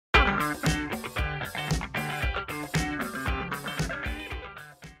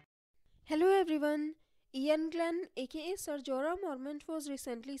Ian Glenn, aka Sir Jorah Mormont, was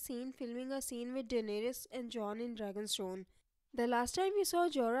recently seen filming a scene with Daenerys and Jon in Dragonstone. The last time we saw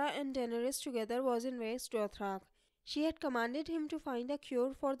Jorah and Daenerys together was in West Dothrak. She had commanded him to find a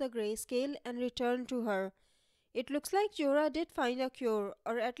cure for the grayscale and return to her. It looks like Jorah did find a cure,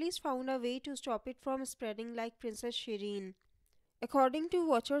 or at least found a way to stop it from spreading like Princess Shireen. According to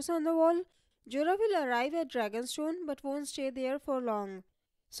Watchers on the Wall, Jorah will arrive at Dragonstone but won't stay there for long.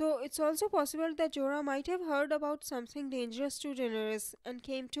 So it's also possible that Jorah might have heard about something dangerous to Daenerys and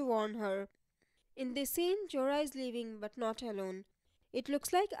came to warn her. In this scene, Jorah is leaving but not alone. It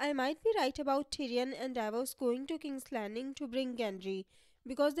looks like I might be right about Tyrion and Davos going to King's Landing to bring Gendry,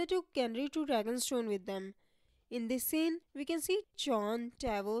 because they took Gendry to Dragonstone with them. In this scene, we can see Jon,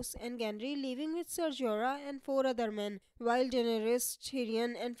 Davos, and Gendry leaving with Ser Jorah and 4 other men, while Daenerys,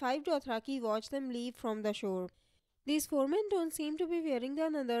 Tyrion, and 5 Dothraki watch them leave from the shore. These 4 men don't seem to be wearing the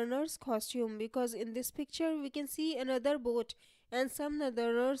Northerners' costume, because in this picture we can see another boat and some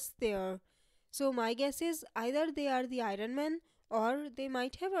Northerners there. So my guess is either they are the Iron Men or they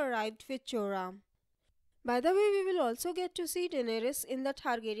might have arrived with Jorah. By the way, we will also get to see Daenerys in the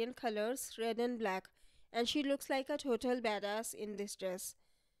Targaryen colors, red and black, and she looks like a total badass in this dress.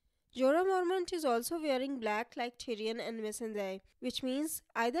 Jorah Mormont is also wearing black like Tyrion and Missandei, which means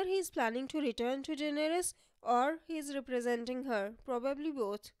either he is planning to return to Daenerys or he is representing her, probably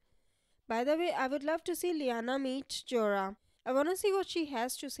both. By the way, I would love to see Lyanna meet Jorah. I wanna see what she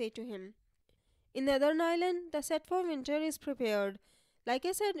has to say to him. In Northern Ireland, the set for winter is prepared. Like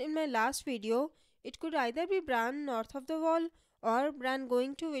I said in my last video, it could either be Bran north of the wall or Bran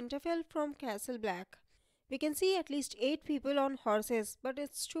going to Winterfell from Castle Black. We can see at least 8 people on horses, but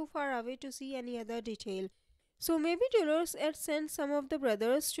it's too far away to see any other detail. So maybe Dolores had sent some of the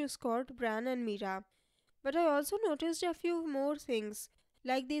brothers to escort Bran and Mira. But I also noticed a few more things,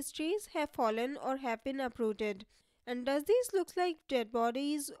 like these trees have fallen or have been uprooted. And does these look like dead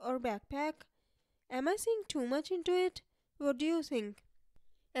bodies or backpack? Am I seeing too much into it? What do you think?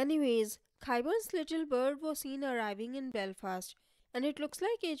 Anyways, Qyburn's little bird was seen arriving in Belfast, and it looks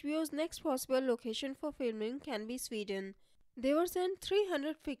like HBO's next possible location for filming can be Sweden. They were sent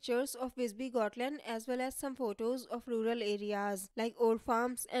 300 pictures of Visby, Gotland, as well as some photos of rural areas like old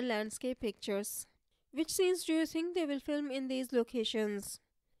farms and landscape pictures. Which scenes do you think they will film in these locations?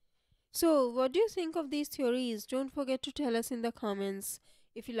 So, what do you think of these theories? Don't forget to tell us in the comments.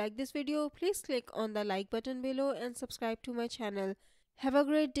 If you like this video, please click on the like button below and subscribe to my channel. Have a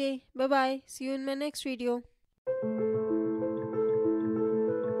great day. Bye bye. See you in my next video.